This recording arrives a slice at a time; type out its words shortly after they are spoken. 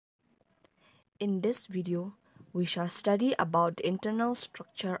In this video, we shall study about the internal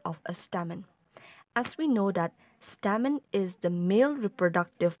structure of a stamen. As we know that stamen is the male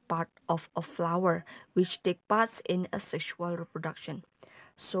reproductive part of a flower which take parts in a sexual reproduction.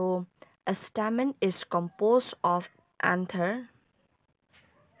 So, a stamen is composed of anther,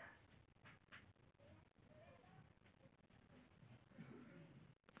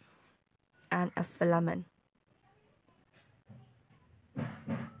 and a filament.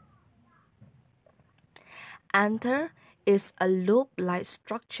 Anther is a lobe-like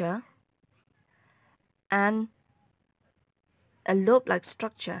structure and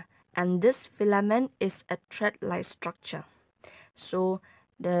this filament is a thread-like structure. So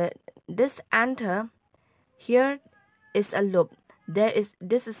this anther here is a lobe. This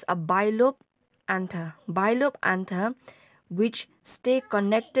is a bilobe anther which stay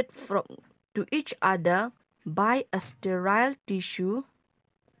connected to each other by a sterile tissue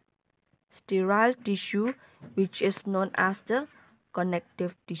which is known as the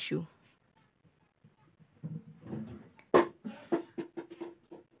connective tissue.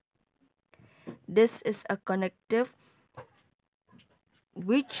 This is a connective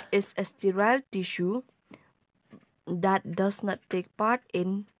which is a sterile tissue that does not take part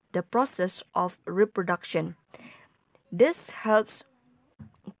in the process of reproduction. This helps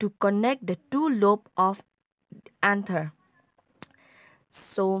to connect the two lobes of anther.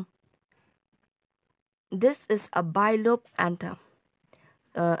 So this is a bilobe anther.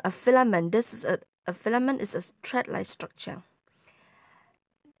 A filament. A filament is a thread-like structure.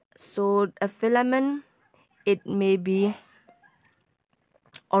 So a filament, it may be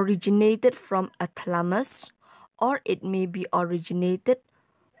originated from a thalamus or it may be originated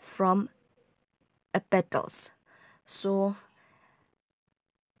from a petals. So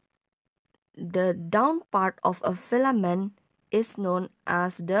the down part of a filament is known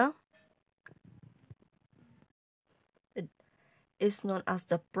as the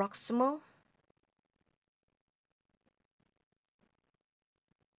proximal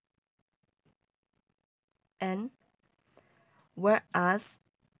end, whereas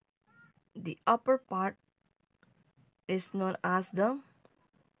the upper part is known as the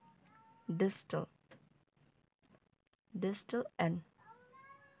distal end.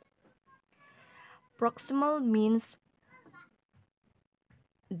 Proximal means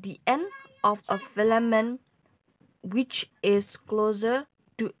the end of a filament which is closer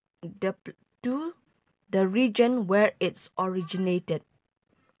to the region where it's originated,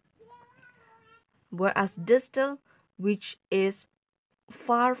 whereas distal, which is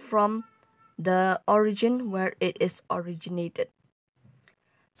far from the origin where it is originated.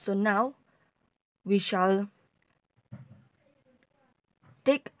 So now we shall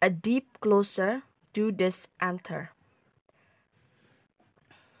take a deep closer to this anther.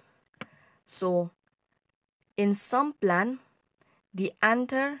 So in some plant, the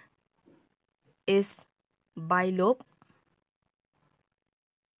anther is bilobe.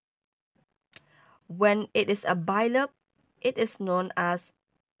 When it is a bilobe, it is known as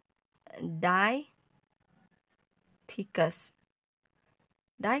dithecous.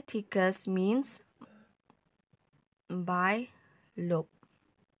 Dithecous means bilobe.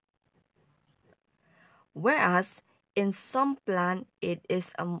 Whereas in some plant, it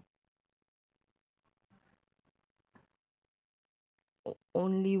is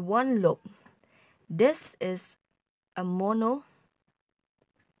only one lobe. This is a monothecous.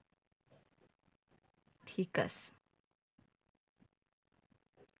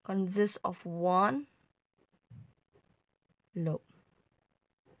 Consists of one lobe.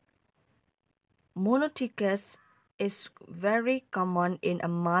 Monothecous is very common in a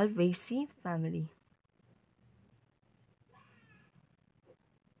Malvaceae family.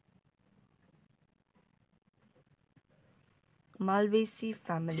 Malvaceae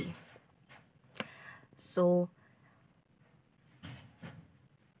family. So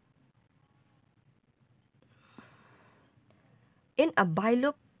in a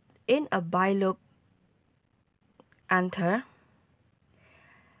bilobe anther,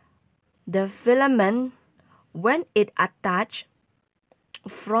 the filament, when it attach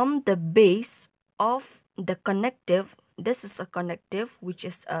from the base of the connective, this is a connective which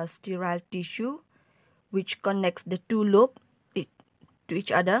is a sterile tissue which connects the two lobes to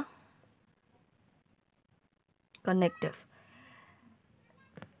each other. Connective.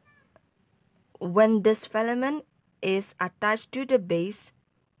 When this filament is attached to the base,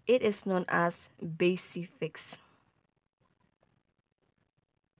 it is known as basifix.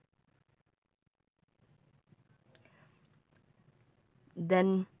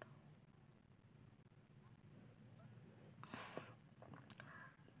 Then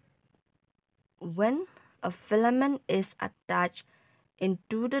when a filament is attached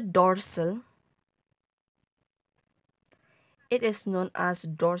into the dorsal, it is known as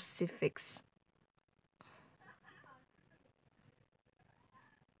dorsifix.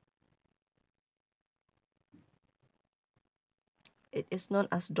 It is known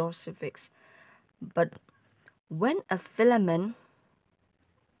as dorsifix. But when a filament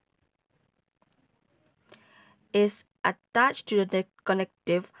is attached to the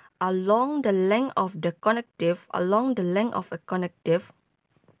connective along the length of a connective,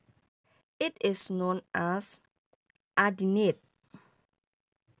 it is known as adenate.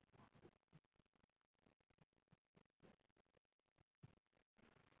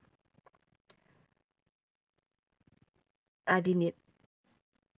 Adenate.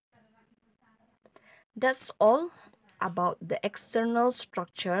 That's all about the external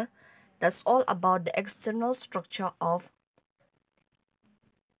structure. That's all about the external structure of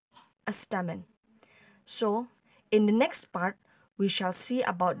a stamen. So, in the next part, we shall see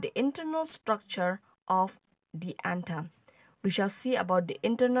about the internal structure of the anther. We shall see about the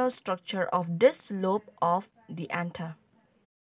internal structure of this lobe of the anther.